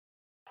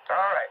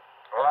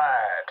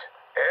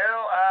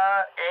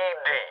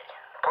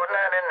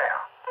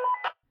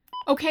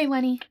Okay,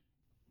 Lenny.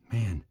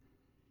 Man,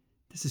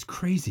 this is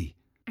crazy.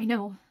 I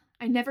know.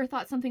 I never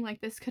thought something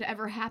like this could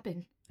ever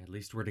happen. At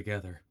least we're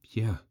together.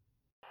 Yeah.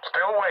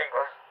 Still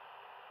waiting.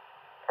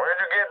 Where'd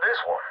you get this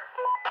one?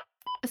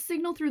 A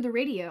signal through the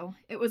radio.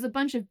 It was a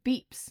bunch of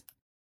beeps.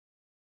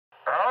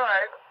 All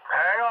right,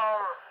 hang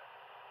on.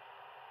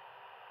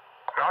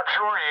 Not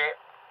sure yet.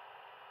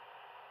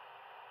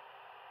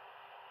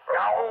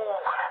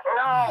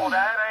 No,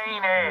 that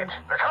ain't it.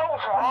 The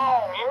code's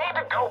wrong. You need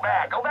to go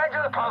back. Go back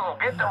to the puzzle.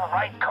 Get the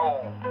right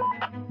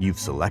code. You've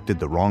selected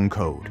the wrong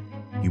code.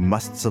 You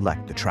must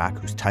select the track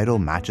whose title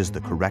matches the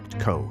correct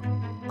code.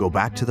 Go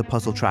back to the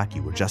puzzle track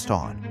you were just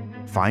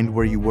on. Find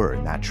where you were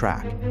in that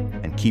track,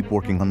 and keep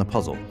working on the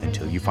puzzle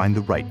until you find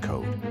the right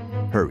code.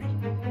 Hurry,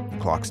 the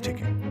clock's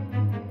ticking.